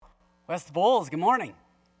West Bulls, good morning.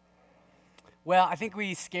 Well, I think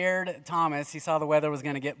we scared Thomas. He saw the weather was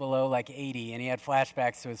going to get below like 80, and he had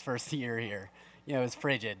flashbacks to his first year here. It was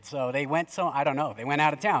frigid. So they went out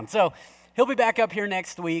of town. So he'll be back up here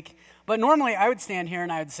next week. But normally I would stand here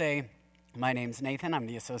and I would say, my name's Nathan. I'm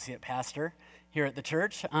the associate pastor here at the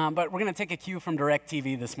church. But we're going to take a cue from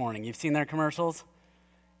DirecTV this morning. You've seen their commercials?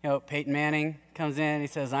 Peyton Manning comes in. He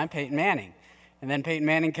says, I'm Peyton Manning. And then Peyton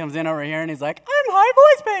Manning comes in over here and he's like, I'm High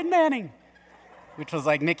Voice Peyton Manning, which was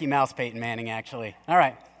like Mickey Mouse Peyton Manning, actually. All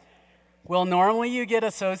right. Well, normally you get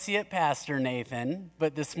Associate Pastor Nathan,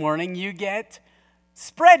 but this morning you get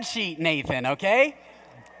Spreadsheet Nathan, okay?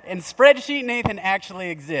 And Spreadsheet Nathan actually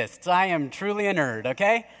exists. I am truly a nerd,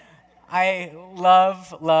 okay? I love,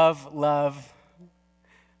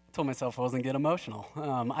 told myself I wasn't get emotional.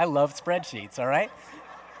 I love spreadsheets, all right?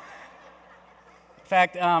 In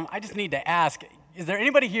fact, I just need to ask, is there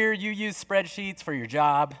anybody here, you use spreadsheets for your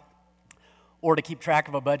job or to keep track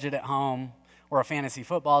of a budget at home or a fantasy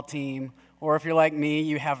football team, or if you're like me,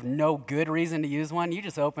 you have no good reason to use one, you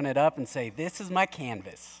just open it up and say, this is my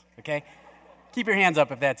canvas, okay? Keep your hands up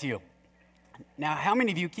if that's you. Now, how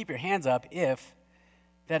many of you keep your hands up if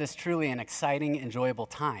that is truly an exciting, enjoyable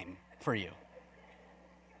time for you?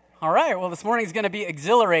 All right, well, this morning is going to be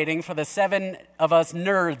exhilarating for the 7 of us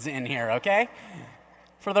nerds in here, okay?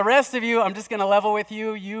 For the rest of you, I'm just going to level with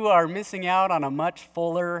you. You are missing out on a much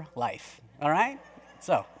fuller life, all right?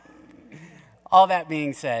 So, all that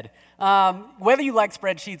being said, whether you like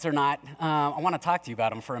spreadsheets or not, I want to talk to you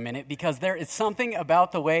about them for a minute because there is something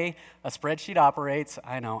about the way a spreadsheet operates.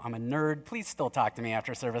 I know, I'm a nerd. Please still talk to me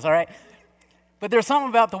after service, all right? But there's something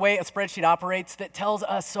about the way a spreadsheet operates that tells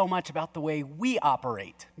us so much about the way we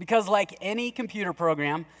operate. Because like any computer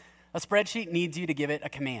program, a spreadsheet needs you to give it a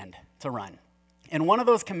command to run. And one of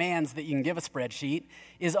those commands that you can give a spreadsheet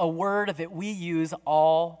is a word that we use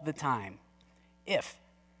all the time, if.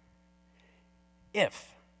 If.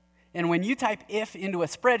 And when you type if into a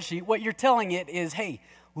spreadsheet, what you're telling it is, hey,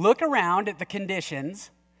 look around at the conditions,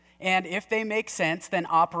 and if they make sense, then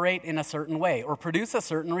operate in a certain way or produce a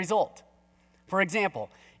certain result. For example,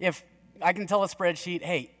 if I can tell a spreadsheet,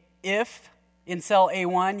 hey, if in cell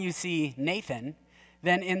A1 you see Nathan,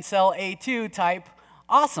 then in cell A2 type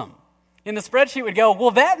awesome. And the spreadsheet would go,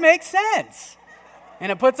 well, that makes sense.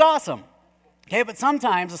 And it puts awesome. Okay, but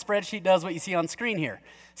sometimes a spreadsheet does what you see on screen here.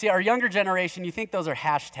 See, our younger generation, you think those are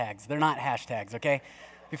hashtags. They're not hashtags, okay?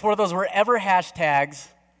 Before those were ever hashtags,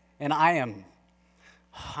 and I'm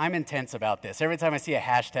intense about this. Every time I see a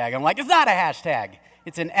hashtag, I'm like, it's not a hashtag.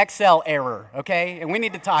 It's an Excel error, okay? And we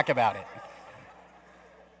need to talk about it.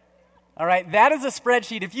 All right, that is a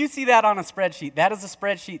spreadsheet. If you see that on a spreadsheet, that is a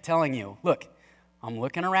spreadsheet telling you, look, I'm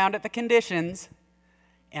looking around at the conditions,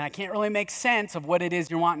 and I can't really make sense of what it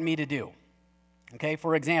is you're wanting me to do. Okay,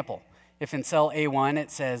 for example, if in cell A1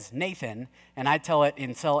 it says Nathan, and I tell it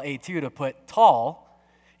in cell A2 to put tall,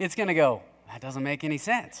 it's going to go, that doesn't make any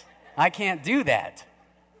sense. I can't do that.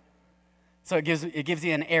 So it gives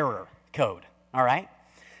you an error code, all right?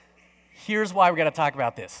 Here's why we got to talk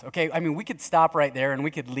about this, okay? I mean, we could stop right there and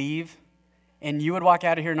we could leave, and you would walk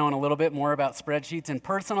out of here knowing a little bit more about spreadsheets, and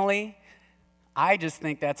personally, I just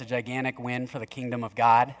think that's a gigantic win for the kingdom of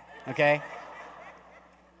God, okay?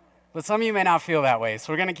 But some of you may not feel that way,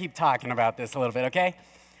 so we're going to keep talking about this a little bit, okay?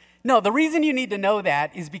 No, the reason you need to know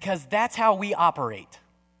that is because that's how we operate.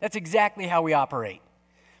 That's exactly how we operate.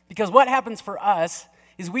 Because what happens for us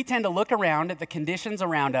is we tend to look around at the conditions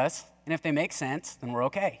around us, and if they make sense, then we're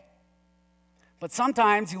okay. But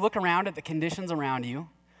sometimes you look around at the conditions around you,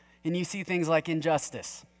 and you see things like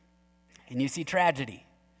injustice, and you see tragedy,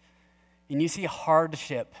 and you see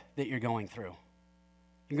hardship that you're going through.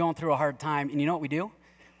 You're going through a hard time, and you know what we do?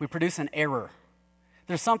 We produce an error.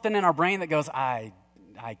 There's something in our brain that goes, I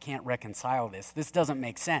can't reconcile this. This doesn't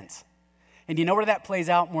make sense. And you know where that plays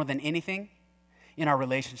out more than anything? In our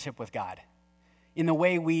relationship with God. In the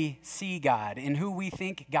way we see God, in who we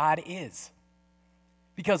think God is.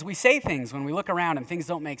 Because we say things when we look around and things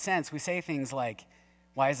don't make sense. We say things like,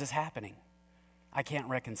 why is this happening? I can't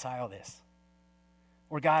reconcile this.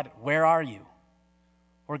 Or God, where are you?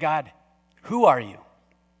 Or God, who are you?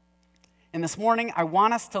 And this morning, I just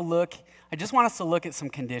want us to look at some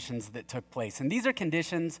conditions that took place. And these are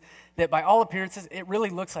conditions that, by all appearances, it really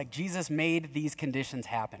looks like Jesus made these conditions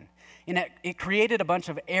happen. And it created a bunch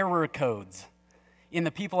of error codes in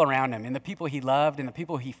the people around him, in the people he loved, in the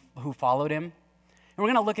people who followed him. And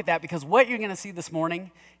we're going to look at that because what you're going to see this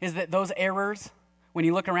morning is that those errors, when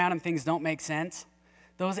you look around and things don't make sense,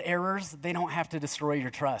 those errors, they don't have to destroy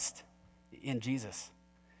your trust in Jesus.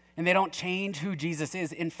 And they don't change who Jesus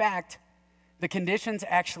is. In fact, the conditions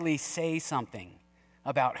actually say something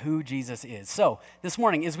about who Jesus is. So, this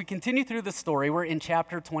morning, as we continue through the story, we're in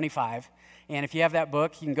chapter 25. And if you have that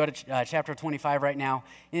book, you can go to chapter 25 right now.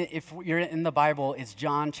 If you're in the Bible, it's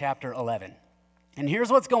John chapter 11. And here's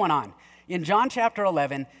what's going on. In John chapter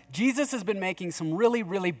 11, Jesus has been making some really,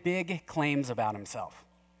 really big claims about himself.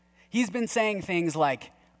 He's been saying things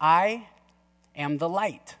like, I am the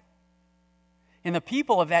light. And the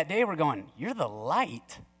people of that day were going, you're the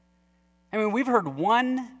light? I mean, we've heard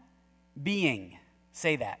one being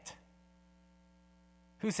say that.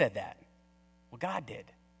 Who said that? Well, God did.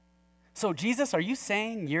 So, Jesus, are you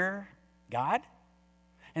saying you're God?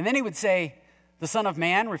 And then he would say, the Son of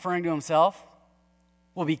Man, referring to himself,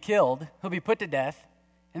 will be killed, he'll be put to death,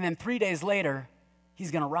 and then 3 days later,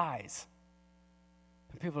 he's going to rise.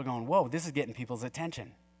 And people are going, whoa, this is getting people's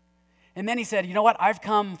attention. And then he said, you know what? I've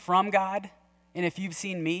come from God, and if you've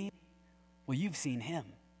seen me, well, you've seen him.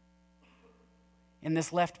 And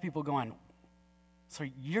this left people going, so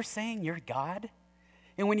you're saying you're God?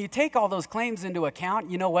 And when you take all those claims into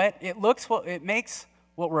account, you know what? It makes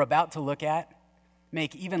what we're about to look at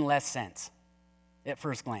make even less sense at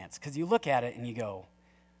first glance. Because you look at it and you go,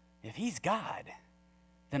 if he's God,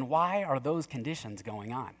 then why are those conditions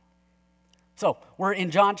going on? So we're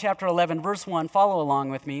in John chapter 11, verse 1. Follow along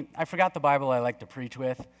with me. I forgot the Bible I like to preach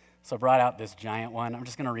with, so I brought out this giant one. I'm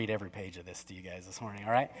just going to read every page of this to you guys this morning,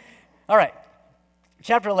 all right? All right.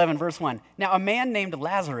 Chapter 11, verse 1. Now, a man named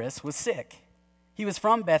Lazarus was sick. He was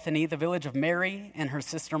from Bethany, the village of Mary and her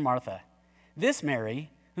sister Martha. This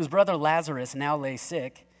Mary, whose brother Lazarus now lay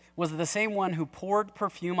sick, was the same one who poured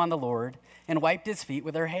perfume on the Lord and wiped his feet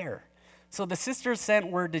with her hair. So the sisters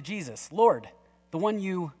sent word to Jesus, Lord, the one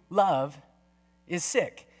you love is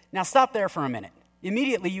sick. Now, stop there for a minute.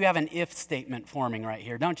 Immediately, you have an if statement forming right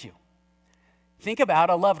here, don't you? Think about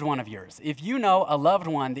a loved one of yours. If you know a loved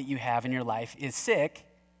one that you have in your life is sick,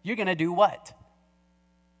 you're going to do what?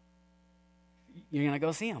 You're going to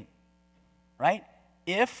go see him, right?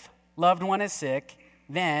 If loved one is sick,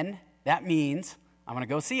 then that means I'm going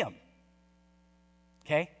to go see him.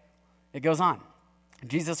 Okay? It goes on.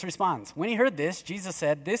 Jesus responds. When he heard this, Jesus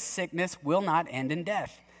said, this sickness will not end in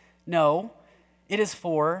death. No, it is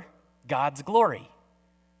for God's glory.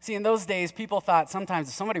 See, in those days, people thought sometimes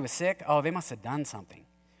if somebody was sick, oh, they must have done something.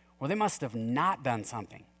 Or they must have not done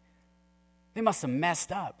something. They must have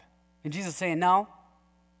messed up. And Jesus is saying, no,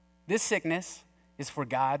 this sickness is for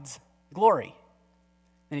God's glory.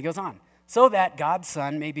 Then he goes on, so that God's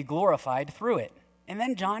Son may be glorified through it. And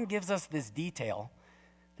then John gives us this detail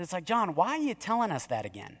that's like, John, why are you telling us that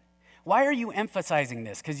again? Why are you emphasizing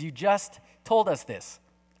this? Because you just told us this.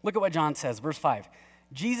 Look at what John says, verse 5.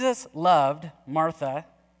 Jesus loved Martha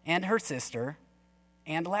and her sister,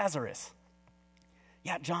 and Lazarus.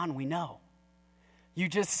 Yeah, John, we know. You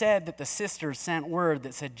just said that the sisters sent word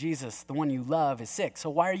that said, Jesus, the one you love, is sick. So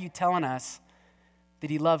why are you telling us that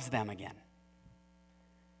he loves them again?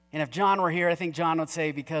 And if John were here, I think John would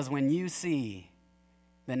say, because when you see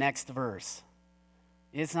the next verse,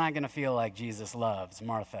 it's not going to feel like Jesus loves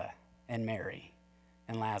Martha and Mary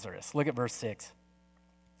and Lazarus. Look at verse 6.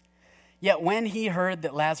 Yet when he heard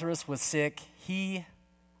that Lazarus was sick, he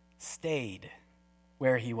stayed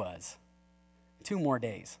where he was 2 more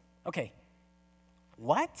days. Okay,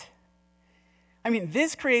 what? I mean,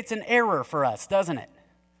 this creates an error for us, doesn't it?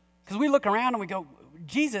 Because we look around and we go,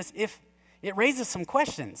 Jesus, if it raises some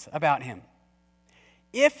questions about him.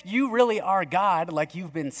 If you really are God, like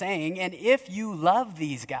you've been saying, and if you love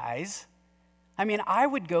these guys, I mean, I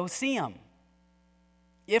would go see them.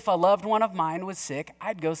 If a loved one of mine was sick,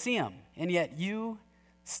 I'd go see him. And yet you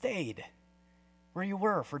stayed where you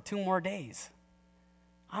were for 2 more days.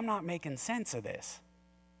 I'm not making sense of this.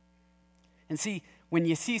 And see, when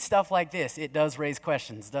you see stuff like this, it does raise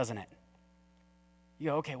questions, doesn't it? You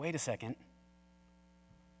go, okay, wait a second.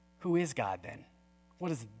 Who is God then? What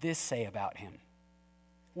does this say about him?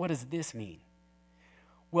 What does this mean?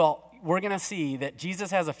 Well, we're going to see that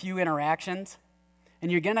Jesus has a few interactions,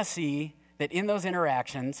 and you're going to see that in those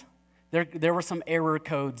interactions, there were some error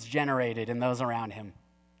codes generated in those around him.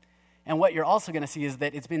 And what you're also going to see is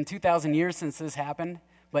that it's been 2,000 years since this happened,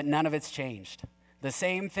 but none of it's changed. The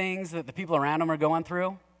same things that the people around him are going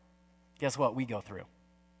through, guess what? We go through.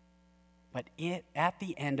 But at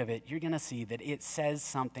the end of it, you're going to see that it says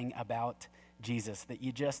something about Jesus that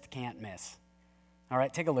you just can't miss. All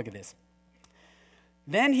right, take a look at this.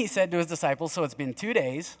 Then he said to his disciples, so it's been 2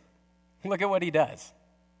 days. Look at what he does.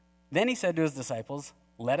 Then he said to his disciples,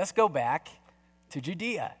 let us go back to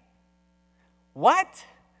Judea. What?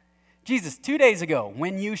 Jesus, 2 days ago,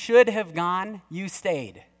 when you should have gone, you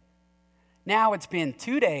stayed. Now it's been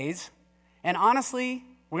 2 days, and honestly,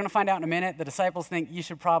 we're going to find out in a minute, the disciples think you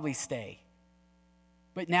should probably stay.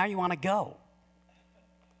 but now you want to go.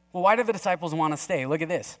 Well, why do the disciples want to stay? Look at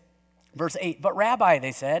this. Verse 8, but Rabbi,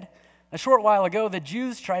 they said, a short while ago the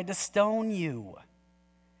Jews tried to stone you,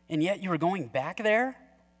 and yet you are going back there?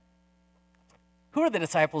 Who are the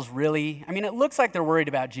disciples really? I mean, it looks like they're worried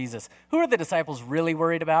about Jesus. Who are the disciples really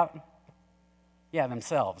worried about? Yeah,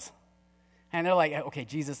 themselves. And they're like, okay,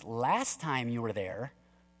 Jesus, last time you were there,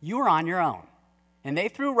 you were on your own. And they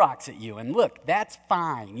threw rocks at you. And look, that's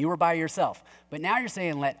fine. You were by yourself. But now you're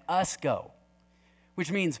saying, let us go.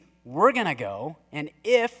 Which means we're going to go. And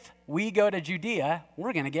if we go to Judea,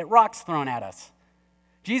 we're going to get rocks thrown at us.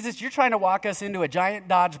 Jesus, you're trying to walk us into a giant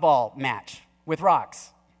dodgeball match with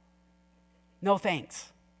rocks. No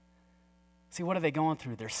thanks. See, what are they going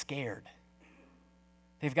through? They're scared.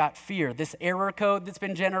 They've got fear. This error code that's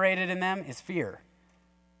been generated in them is fear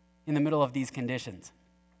in the middle of these conditions.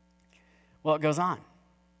 Well, it goes on.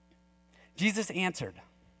 Jesus answered,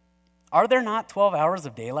 are there not 12 hours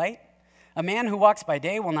of daylight? A man who walks by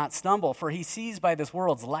day will not stumble, for he sees by this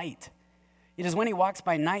world's light. It is when he walks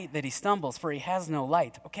by night that he stumbles, for he has no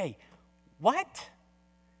light. Okay, what?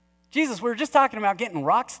 Jesus, we were just talking about getting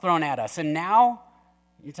rocks thrown at us, and now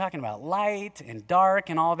you're talking about light and dark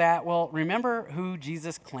and all that. Well, remember who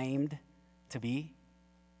Jesus claimed to be?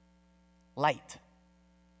 Light.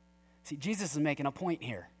 See, Jesus is making a point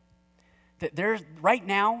here. That right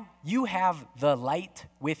now, you have the light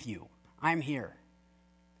with you. I'm here.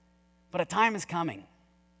 But a time is coming.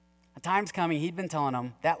 A time's coming, he'd been telling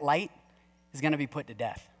them, that light is going to be put to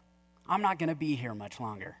death. I'm not going to be here much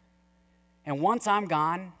longer. And once I'm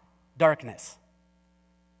gone, darkness.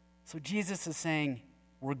 So Jesus is saying,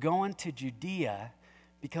 we're going to Judea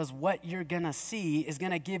because what you're going to see is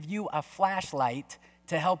going to give you a flashlight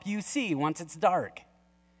to help you see once it's dark.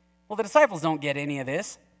 Well, the disciples don't get any of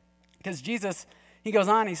this because Jesus, he goes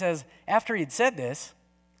on, he says, after he'd said this,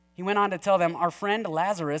 he went on to tell them, our friend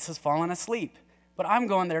Lazarus has fallen asleep, but I'm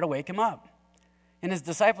going there to wake him up. And his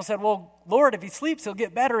disciples said, well, Lord, if he sleeps, he'll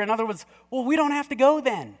get better. In other words, well, we don't have to go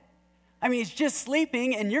then. I mean, he's just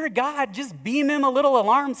sleeping, and you're God. Just beam him a little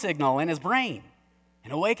alarm signal in his brain,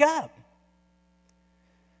 and he'll wake up.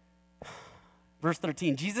 Verse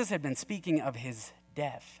 13, Jesus had been speaking of his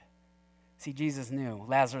death. See, Jesus knew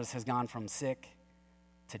Lazarus has gone from sick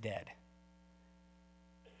to dead.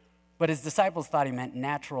 But his disciples thought he meant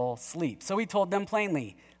natural sleep. So he told them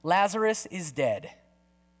plainly, Lazarus is dead.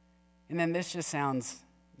 And then this just sounds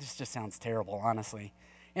terrible, honestly.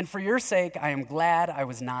 And for your sake, I am glad I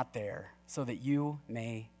was not there, so that you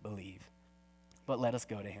may believe. But let us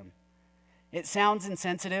go to him. It sounds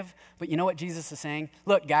insensitive, but you know what Jesus is saying?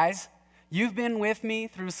 Look, guys, you've been with me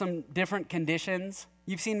through some different conditions.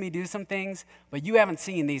 You've seen me do some things, but you haven't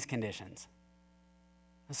seen these conditions.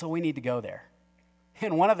 And so we need to go there.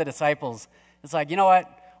 And one of the disciples is like, you know what?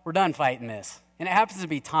 We're done fighting this. And it happens to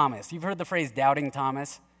be Thomas. You've heard the phrase doubting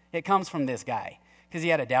Thomas? It comes from this guy because he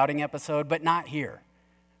had a doubting episode, but not here.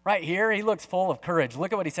 Right here, he looks full of courage.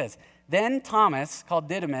 Look at what he says. Then Thomas, called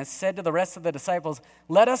Didymus, said to the rest of the disciples,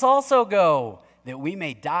 let us also go, that we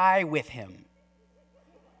may die with him.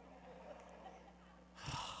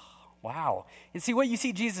 Wow. And see, what you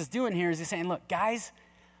see Jesus doing here is he's saying, look, guys,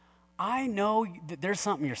 I know that there's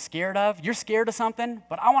something you're scared of. You're scared of something,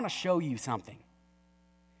 but I want to show you something.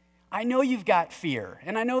 I know you've got fear,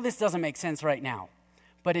 and I know this doesn't make sense right now.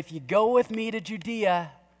 But if you go with me to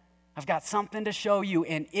Judea, I've got something to show you,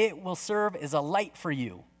 and it will serve as a light for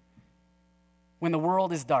you when the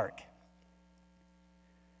world is dark.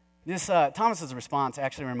 This Thomas's response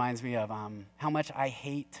actually reminds me of how much I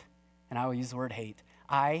hate, and I will use the word hate.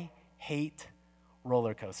 I hate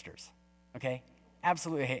roller coasters, okay?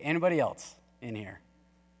 Absolutely hate. Anybody else in here?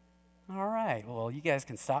 All right, well, you guys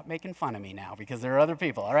can stop making fun of me now because there are other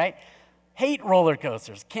people, all right? Hate roller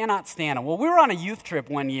coasters, cannot stand them. Well, we were on a youth trip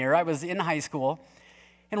one year. I was in high school,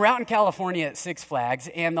 and we're out in California at Six Flags,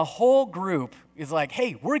 and the whole group is like,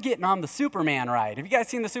 hey, we're getting on the Superman ride. Have you guys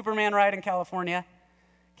seen the Superman ride in California?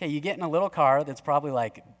 Okay, you get in a little car that's probably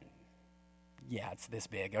like, yeah, it's this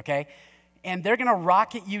big, okay? And they're going to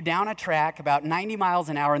rocket you down a track about 90 miles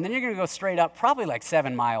an hour, and then you're going to go straight up probably like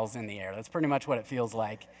 7 miles in the air. That's pretty much what it feels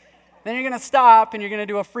like. Then you're going to stop, and you're going to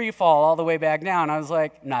do a free fall all the way back down. I was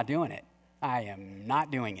like, not doing it. I am not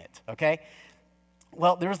doing it, okay?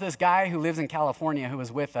 Well, there was this guy who lives in California who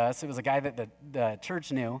was with us. It was a guy that the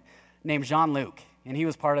church knew named Jean-Luc, and he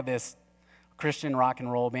was part of this Christian rock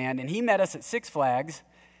and roll band, and he met us at Six Flags,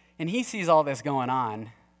 and he sees all this going on.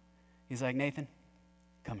 He's like, Nathan,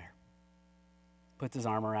 come here. Puts his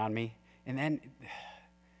arm around me, and then,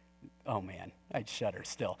 oh man, I'd shudder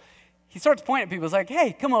still. He starts pointing at people. He's like,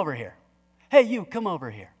 hey, come over here. Hey, you, come over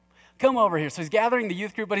here. come over here. So he's gathering the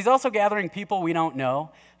youth group, but he's also gathering people we don't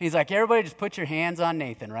know. He's like, everybody just put your hands on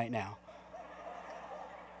Nathan right now.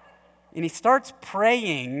 And he starts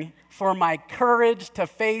praying for my courage to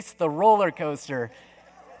face the roller coaster.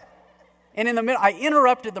 And in the middle, I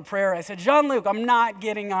interrupted the prayer. I said, Jean-Luc, I'm not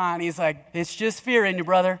getting on. He's like, it's just fear in you,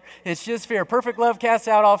 brother. It's just fear. Perfect love casts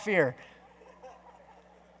out all fear.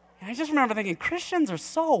 And I just remember thinking, Christians are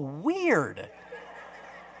so weird.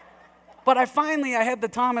 But I had the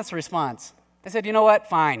Thomas response. I said, you know what?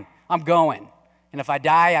 Fine. I'm going. And if I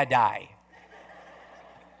die, I die.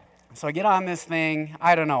 So I get on this thing.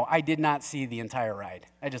 I don't know. I did not see the entire ride.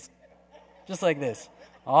 I just like this.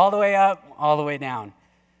 All the way up, all the way down.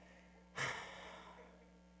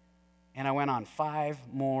 And I went on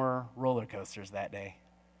 5 more roller coasters that day.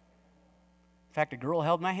 In fact, a girl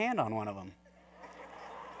held my hand on one of them.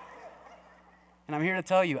 And I'm here to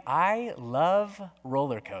tell you, I love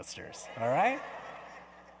roller coasters, all right?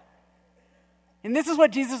 And this is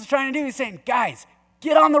what Jesus is trying to do. He's saying, guys,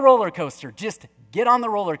 get on the roller coaster. Just get on the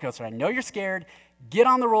roller coaster. I know you're scared. Get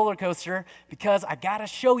on the roller coaster because I got to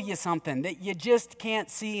show you something that you just can't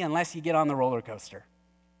see unless you get on the roller coaster.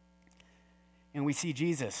 And we see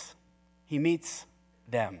Jesus. He meets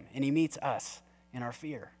them, and he meets us in our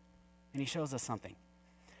fear, and he shows us something.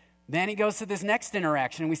 Then he goes to this next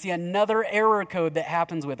interaction. We see another error code that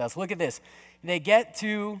happens with us. Look at this. They get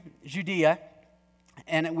to Judea,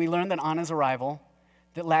 and we learn that on his arrival,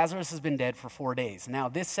 that Lazarus has been dead for 4 days. Now,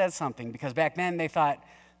 this says something, because back then they thought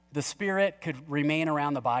the spirit could remain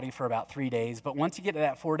around the body for about 3 days, but once you get to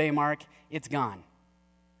that 4-day mark, it's gone.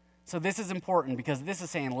 So this is important, because this is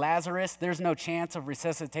saying Lazarus, there's no chance of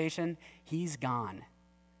resuscitation. He's gone.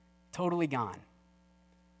 Totally gone.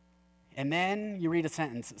 And then you read a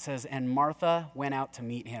sentence that says, and Martha went out to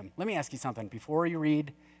meet him. Let me ask you something before you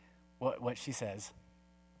read what she says.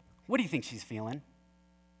 What do you think she's feeling?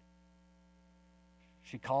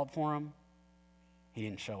 She called for him. He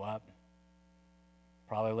didn't show up.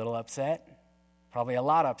 Probably a little upset. Probably a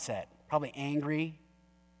lot upset. Probably angry.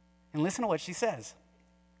 And listen to what she says.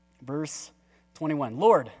 Verse 21.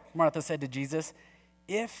 Lord, Martha said to Jesus,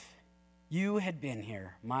 if you had been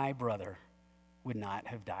here, my brother would not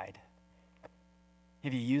have died.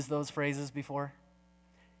 Have you used those phrases before?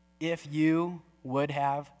 If you would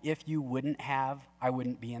have, if you wouldn't have, I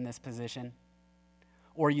wouldn't be in this position.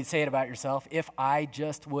 Or you'd say it about yourself, if I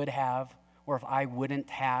just would have, or if I wouldn't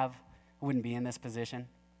have, I wouldn't be in this position.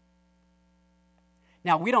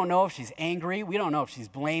 Now, we don't know if she's angry, we don't know if she's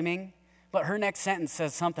blaming, but her next sentence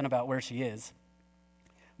says something about where she is.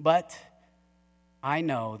 But I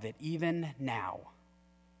know that even now,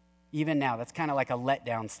 that's kind of like a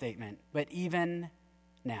letdown statement, but even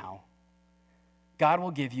now, God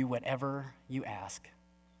will give you whatever you ask.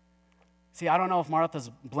 See, I don't know if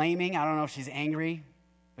Martha's blaming, I don't know if she's angry,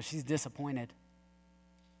 but she's disappointed.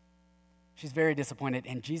 She's very disappointed,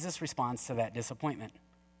 and Jesus responds to that disappointment.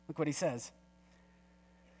 Look what he says.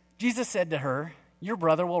 Jesus said to her, your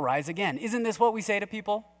brother will rise again. Isn't this what we say to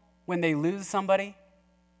people when they lose somebody?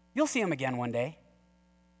 You'll see them again one day.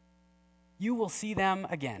 You will see them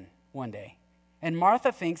again one day. And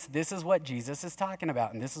Martha thinks this is what Jesus is talking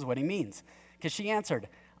about, and this is what he means. Because she answered,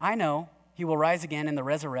 I know he will rise again in the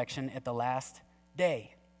resurrection at the last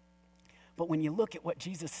day. But when you look at what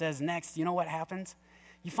Jesus says next, you know what happens?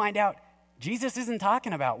 You find out Jesus isn't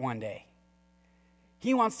talking about one day.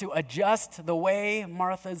 He wants to adjust the way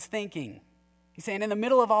Martha's thinking. He's saying, in the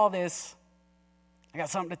middle of all this, I got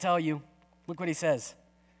something to tell you. Look what he says.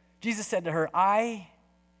 Jesus said to her, I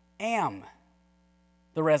am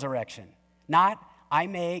the resurrection. Not I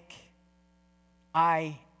make,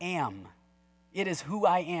 I am. It is who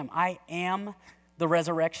I am. I am the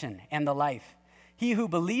resurrection and the life. He who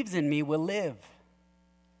believes in me will live,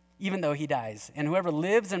 even though he dies. And whoever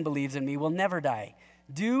lives and believes in me will never die.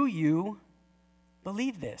 Do you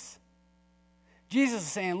believe this? Jesus is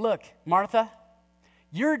saying, look, Martha,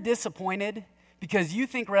 you're disappointed because you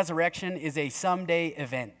think resurrection is a someday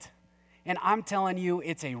event. And I'm telling you,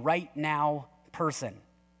 it's a right now person.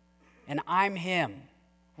 And I'm him,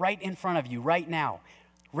 right in front of you, right now.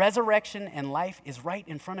 Resurrection and life is right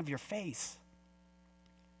in front of your face.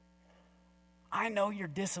 I know you're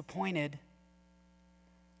disappointed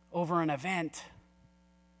over an event,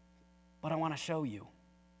 but I want to show you.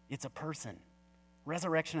 It's a person.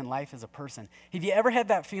 Resurrection and life is a person. Have you ever had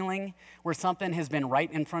that feeling where something has been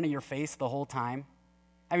right in front of your face the whole time?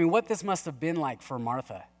 I mean, what this must have been like for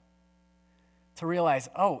Martha. To realize,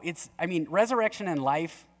 resurrection and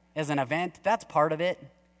life as an event, that's part of it.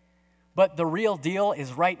 But the real deal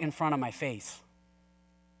is right in front of my face.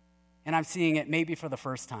 And I'm seeing it maybe for the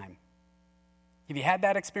first time. Have you had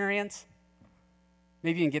that experience?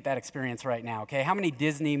 Maybe you can get that experience right now, okay? How many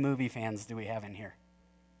Disney movie fans do we have in here?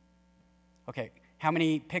 Okay, how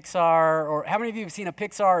many of you have seen a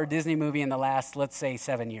Pixar or Disney movie in the last, let's say,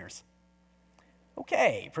 7 years?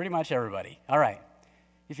 Okay, pretty much everybody. All right.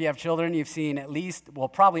 If you have children, you've seen at least, well,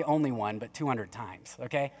 probably only one, but 200 times,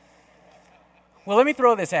 okay? Well, let me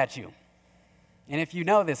throw this at you. And if you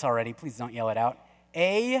know this already, please don't yell it out.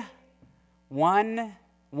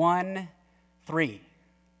 A113.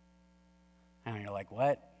 And you're like,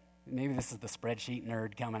 what? Maybe this is the spreadsheet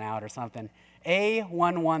nerd coming out or something.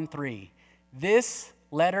 A113. This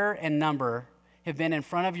letter and number have been in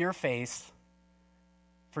front of your face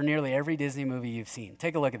for nearly every Disney movie you've seen.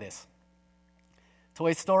 Take a look at this.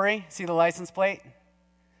 Toy Story, see the license plate?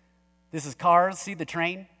 This is Cars, see the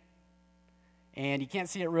train? And you can't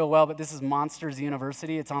see it real well, but this is Monsters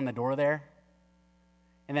University. It's on the door there.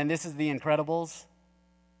 And then this is The Incredibles.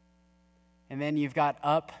 And then you've got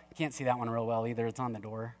Up. You can't see that one real well either. It's on the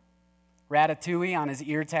door. Ratatouille on his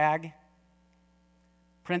ear tag.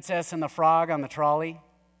 Princess and the Frog on the trolley.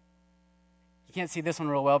 You can't see this one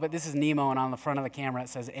real well, but this is Nemo, and on the front of the camera it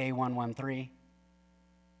says A113.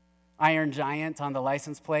 Iron Giant on the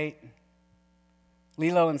license plate.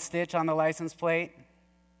 Lilo and Stitch on the license plate.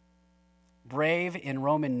 Brave in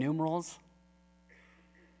Roman numerals.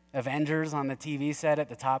 Avengers on the TV set at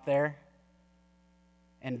the top there.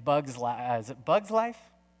 And is it Bug's Life?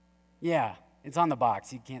 Yeah, it's on the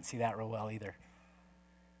box. You can't see that real well either.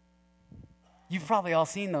 You've probably all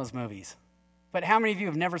seen those movies. But how many of you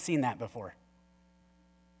have never seen that before?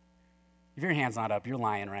 If your hand's not up, you're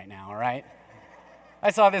lying right now, all right?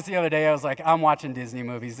 I saw this the other day. I was like, I'm watching Disney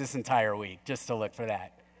movies this entire week just to look for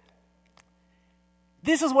that.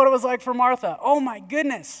 This is what it was like for Martha. Oh my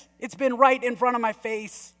goodness, it's been right in front of my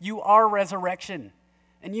face. You are resurrection,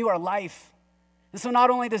 and you are life. And so not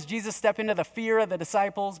only does Jesus step into the fear of the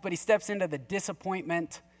disciples, but he steps into the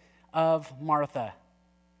disappointment of Martha.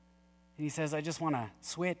 And he says, I just want to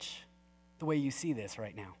switch the way you see this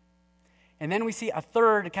right now. And then we see a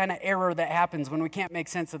third kind of error that happens when we can't make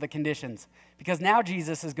sense of the conditions. Because now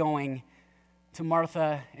Jesus is going to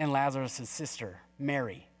Martha and Lazarus' sister,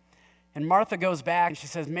 Mary. And Martha goes back and she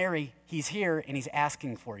says, Mary, he's here and he's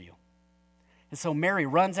asking for you. And so Mary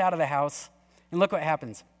runs out of the house, and look what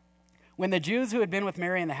happens. When the Jews who had been with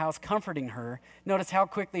Mary in the house comforting her noticed how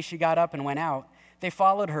quickly she got up and went out, they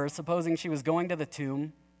followed her, supposing she was going to the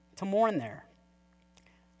tomb to mourn there.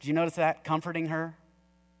 Did you notice that? Comforting her?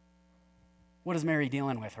 What is Mary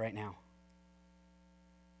dealing with right now?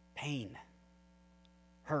 Pain,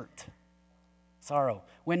 hurt, sorrow.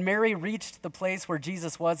 When Mary reached the place where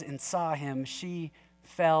Jesus was and saw him, she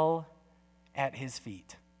fell at his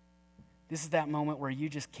feet. This is that moment where you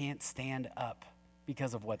just can't stand up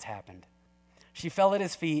because of what's happened. She fell at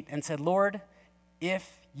his feet and said, Lord,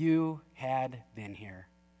 if you had been here,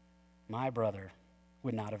 my brother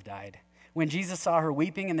would not have died. When Jesus saw her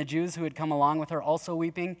weeping and the Jews who had come along with her also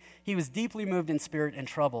weeping, he was deeply moved in spirit and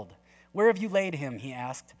troubled. Where have you laid him? He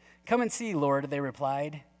asked. Come and see, Lord, they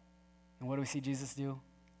replied. And what do we see Jesus do?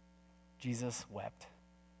 Jesus wept.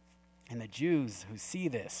 And the Jews who see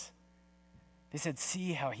this, they said,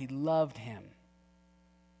 see how he loved him.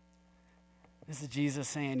 This is Jesus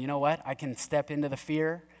saying, you know what? I can step into the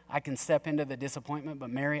fear. I can step into the disappointment. But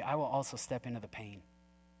Mary, I will also step into the pain.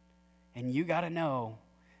 And you got to know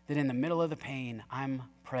that in the middle of the pain, I'm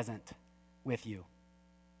present with you.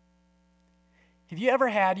 Have you ever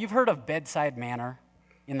you've heard of bedside manner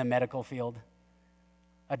in the medical field?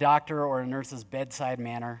 A doctor or a nurse's bedside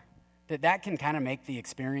manner. That can kind of make the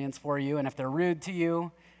experience for you. And if they're rude to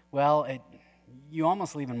you, well, you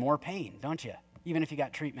almost leave in more pain, don't you? Even if you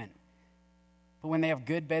got treatment. But when they have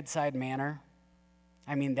good bedside manner,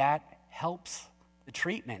 I mean, that helps the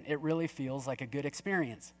treatment. It really feels like a good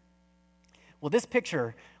experience. Well, this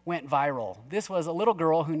picture went viral. This was a little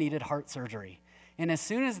girl who needed heart surgery. And as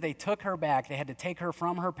soon as they took her back, they had to take her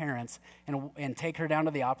from her parents and take her down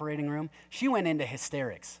to the operating room. She went into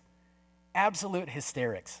hysterics, absolute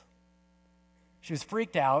hysterics. She was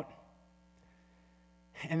freaked out.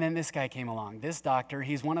 And then this guy came along. This doctor,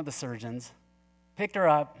 he's one of the surgeons, picked her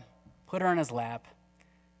up, put her in his lap,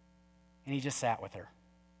 and he just sat with her.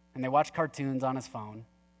 And they watched cartoons on his phone.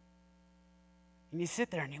 And you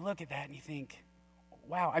sit there and you look at that and you think,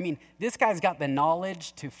 wow, I mean, this guy's got the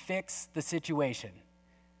knowledge to fix the situation,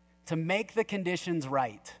 to make the conditions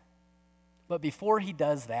right. But before he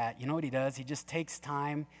does that, you know what he does? He just takes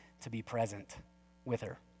time to be present with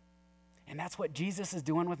her. And that's what Jesus is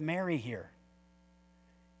doing with Mary here.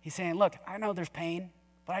 He's saying, look, I know there's pain,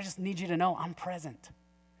 but I just need you to know I'm present.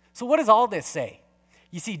 So what does all this say?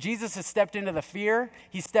 You see, Jesus has stepped into the fear.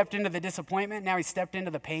 He stepped into the disappointment. Now he stepped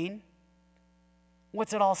into the pain.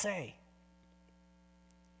 What's it all say?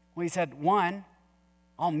 Well, he said, one,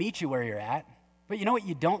 I'll meet you where you're at. But you know what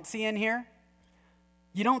you don't see in here?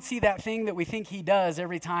 You don't see that thing that we think he does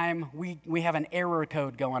every time we have an error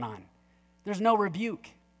code going on. There's no rebuke.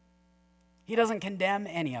 He doesn't condemn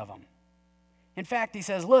any of them. In fact, he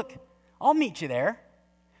says, look, I'll meet you there.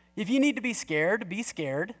 If you need to be scared, be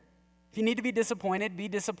scared. If you need to be disappointed, be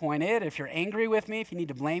disappointed. If you're angry with me, if you need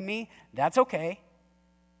to blame me, that's okay.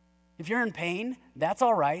 If you're in pain, that's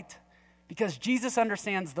all right, because Jesus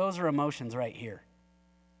understands those are emotions right here.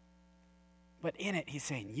 But in it, he's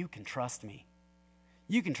saying, you can trust me.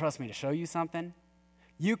 You can trust me to show you something.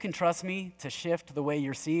 You can trust me to shift the way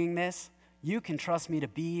you're seeing this. You can trust me to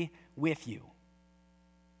be with you.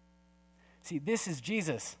 See, this is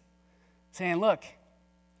Jesus saying, look,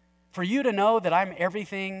 for you to know that I'm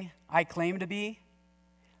everything I claim to be,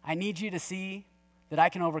 I need you to see that I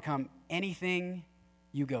can overcome anything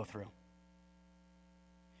you go through.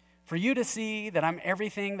 For you to see that I'm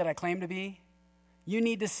everything that I claim to be, you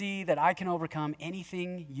need to see that I can overcome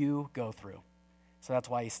anything you go through. So that's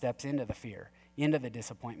why he steps into the fear, into the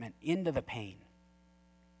disappointment, into the pain.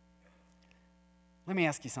 Let me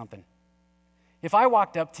ask you something. If I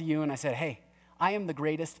walked up to you and I said, hey, I am the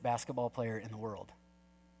greatest basketball player in the world,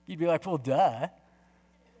 you'd be like, well, duh.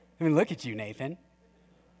 I mean, look at you, Nathan.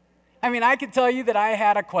 I mean, I could tell you that I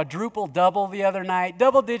had a quadruple double the other night,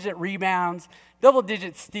 double-digit rebounds,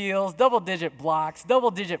 double-digit steals, double-digit blocks,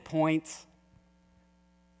 double-digit points.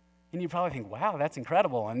 And you'd probably think, wow, that's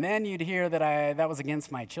incredible. And then you'd hear that was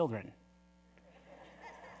against my children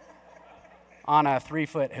on a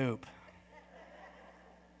 3-foot hoop.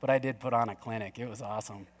 But I did put on a clinic. It was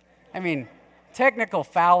awesome. I mean, technical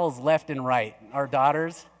fouls left and right. Our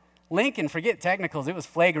daughters. Lincoln, forget technicals. It was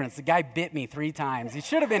flagrants. The guy bit me 3 times. He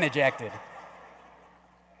should have been ejected.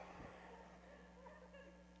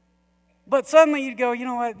 But suddenly you'd go, you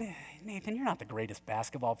know what, Nathan, you're not the greatest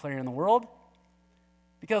basketball player in the world.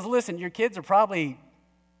 Because listen, your kids are probably,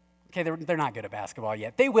 okay, they're not good at basketball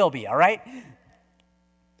yet. They will be, all right?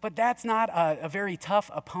 But that's not a very tough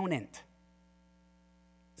opponent.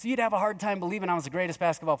 So you'd have a hard time believing I was the greatest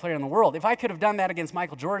basketball player in the world. If I could have done that against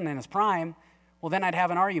Michael Jordan in his prime, well, then I'd have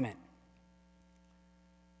an argument.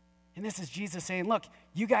 And this is Jesus saying, look,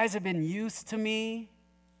 you guys have been used to me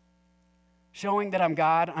showing that I'm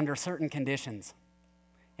God under certain conditions.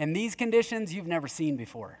 And these conditions you've never seen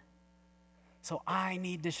before. So I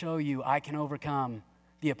need to show you I can overcome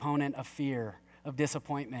the opponent of fear, of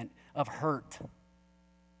disappointment, of hurt.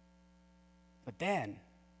 But then,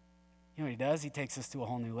 you know what he does? He takes us to a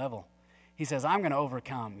whole new level. He says, I'm going to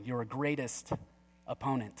overcome your greatest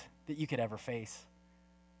opponent that you could ever face.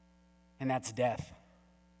 And that's death.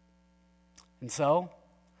 And so,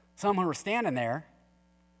 some who were standing there,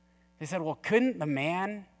 they said, well, couldn't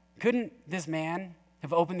this man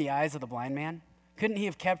have opened the eyes of the blind man? Couldn't he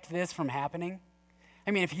have kept this from happening?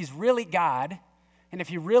 I mean, if he's really God, and if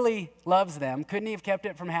he really loves them, couldn't he have kept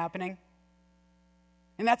it from happening?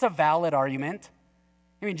 And that's a valid argument.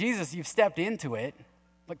 I mean, Jesus, you've stepped into it,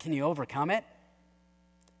 but can you overcome it?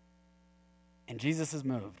 And Jesus is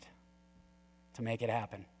moved to make it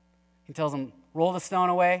happen. He tells them, roll the stone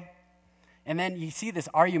away. And then you see this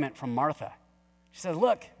argument from Martha. She says,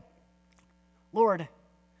 look, Lord,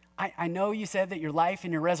 I know you said that your life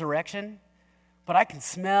and your resurrection, but I can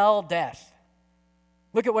smell death.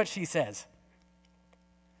 Look at what she says.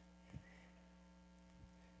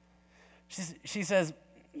 She says,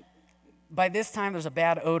 by this time there's a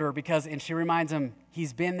bad odor because, and she reminds him,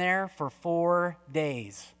 he's been there for 4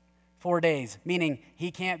 days. 4 days, meaning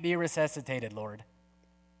he can't be resuscitated, Lord.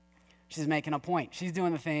 She's making a point. She's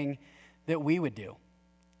doing the thing that we would do.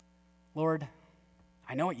 Lord,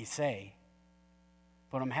 I know what you say,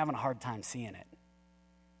 but I'm having a hard time seeing it.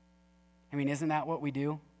 I mean, isn't that what we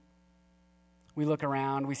do? We look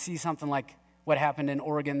around, we see something like what happened in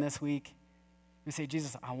Oregon this week. We say,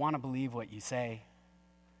 Jesus, I want to believe what you say.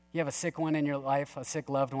 You have a sick one in your life, a sick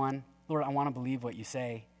loved one. Lord, I want to believe what you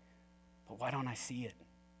say, but why don't I see it?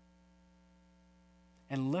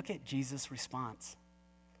 And look at Jesus' response.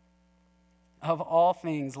 Of all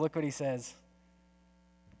things, look what he says.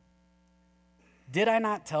 Did I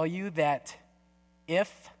not tell you that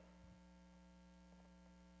if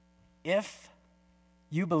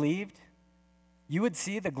you believed, you would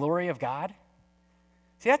see the glory of God?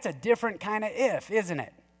 See, that's a different kind of if, isn't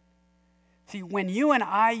it? See, when you and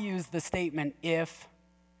I use the statement if,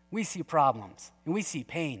 we see problems and we see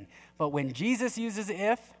pain. But when Jesus uses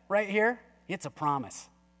if right here, it's a promise.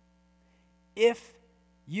 If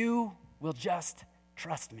you will just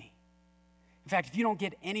trust me. In fact, if you don't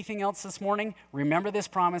get anything else this morning, remember this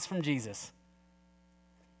promise from Jesus.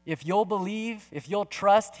 if you'll believe, if you'll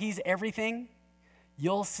trust he's everything,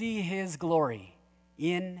 you'll see his glory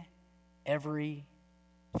in everything.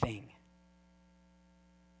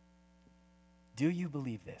 Do you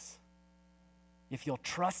believe this? If you'll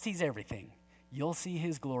trust he's everything, you'll see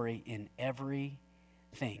his glory in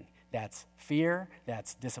everything. That's fear,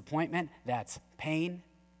 that's disappointment, that's pain.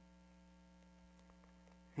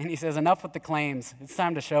 And he says, enough with the claims. It's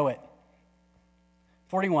time to show it.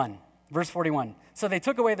 41, verse 41. So they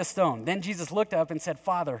took away the stone. Then Jesus looked up and said,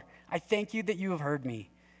 Father, I thank you that you have heard me.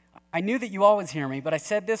 I knew that you always hear me, but I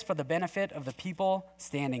said this for the benefit of the people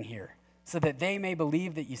standing here, so that they may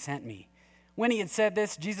believe that you sent me. When he had said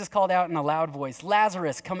this, Jesus called out in a loud voice,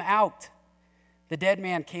 Lazarus, come out. The dead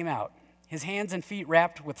man came out, his hands and feet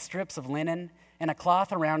wrapped with strips of linen and a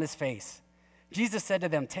cloth around his face. Jesus said to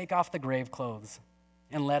them, take off the grave clothes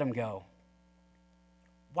and let him go.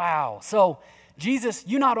 Wow. So Jesus,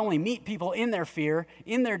 you not only meet people in their fear,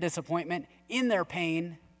 in their disappointment, in their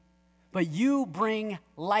pain, but you bring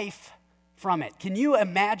life from it. Can you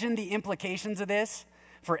imagine the implications of this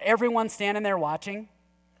for everyone standing there watching?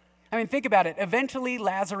 I mean, think about it. Eventually,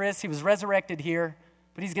 Lazarus, he was resurrected here,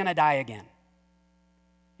 but he's going to die again.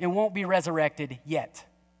 It won't be resurrected yet.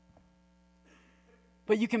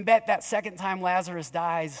 But you can bet that second time Lazarus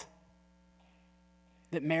dies,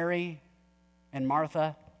 that Mary and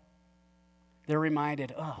Martha, they're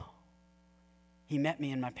reminded, oh, he met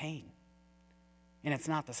me in my pain. And it's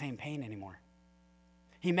not the same pain anymore.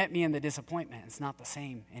 He met me in the disappointment. It's not the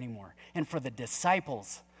same anymore. And for the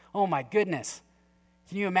disciples, oh my goodness,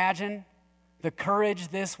 can you imagine the courage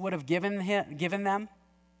this would have given them?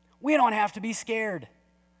 We don't have to be scared.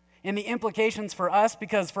 And the implications for us,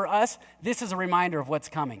 because for us, this is a reminder of what's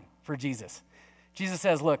coming for Jesus. Jesus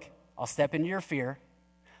says, look, I'll step into your fear.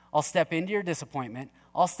 I'll step into your disappointment.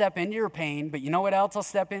 I'll step into your pain. But you know what else I'll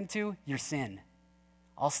step into? Your sin.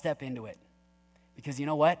 I'll step into it. Because you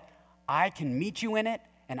know what? I can meet you in it,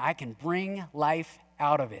 and I can bring life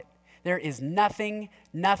out of it. There is nothing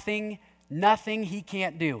he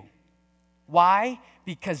can't do. Why?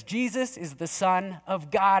 Because Jesus is the Son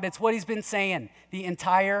of God. It's what he's been saying the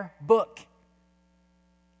entire book.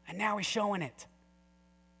 And now he's showing it.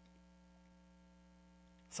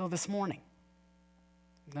 So this morning,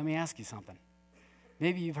 let me ask you something.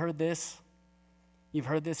 Maybe you've heard this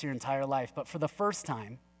your entire life, but for the first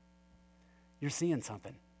time, you're seeing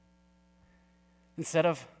something. Instead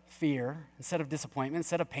of fear, instead of disappointment,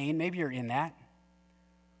 instead of pain, maybe you're in that,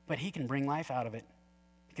 but he can bring life out of it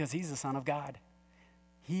because he's the Son of God.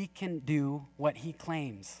 He can do what he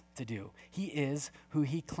claims to do. He is who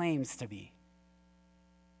he claims to be.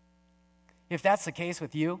 If that's the case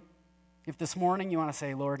with you, if this morning you want to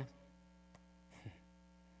say, Lord,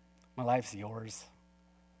 my life's yours,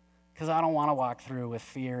 because I don't want to walk through with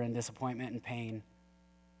fear and disappointment and pain,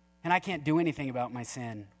 and I can't do anything about my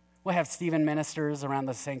sin. We'll have Stephen ministers around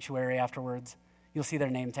the sanctuary afterwards. You'll see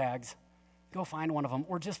their name tags. Go find one of them,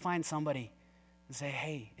 or just find somebody and say,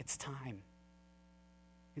 hey, it's time.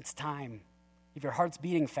 It's time. If your heart's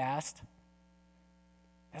beating fast,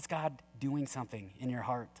 that's God doing something in your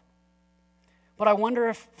heart. But I wonder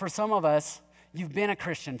if for some of us, you've been a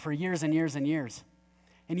Christian for years and years and years.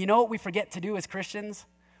 And you know what we forget to do as Christians?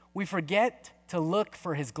 We forget to look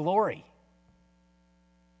for his glory.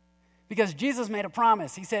 Because Jesus made a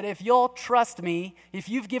promise. He said, if you'll trust me, if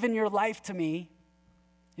you've given your life to me,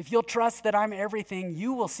 if you'll trust that I'm everything,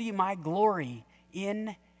 you will see my glory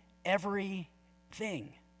in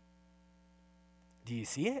everything. Do you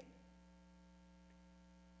see it?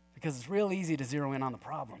 Because it's real easy to zero in on the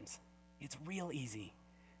problems. It's real easy.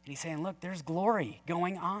 And he's saying, look, there's glory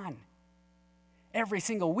going on. Every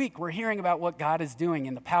single week we're hearing about what God is doing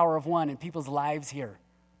in the power of one in people's lives here.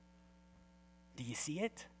 Do you see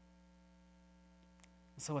it?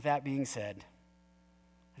 So with that being said,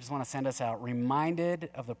 I just want to send us out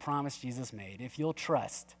reminded of the promise Jesus made. If you'll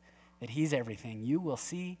trust that he's everything, you will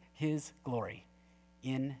see his glory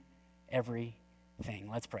in everything.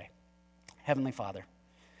 Let's pray. Heavenly Father,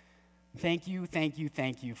 thank you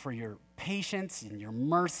for your patience and your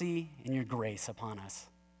mercy and your grace upon us.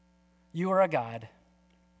 You are a God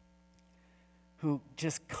who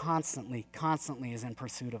just constantly is in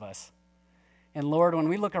pursuit of us. And Lord, when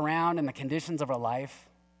we look around and the conditions of our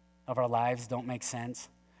lives don't make sense,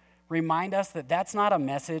 remind us that that's not a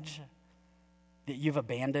message that you've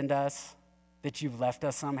abandoned us, that you've left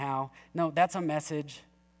us somehow. No, that's a message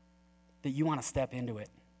that you want to step into it.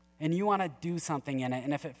 And you want to do something in it.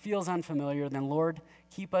 And if it feels unfamiliar, then Lord,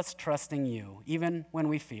 keep us trusting you, even when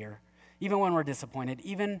we fear, even when we're disappointed,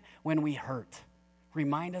 even when we hurt.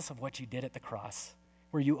 Remind us of what you did at the cross.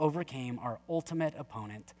 where you overcame our ultimate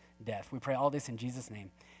opponent, death. We pray all this in Jesus'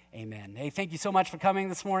 name. Amen. Hey, thank you so much for coming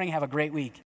this morning. Have a great week.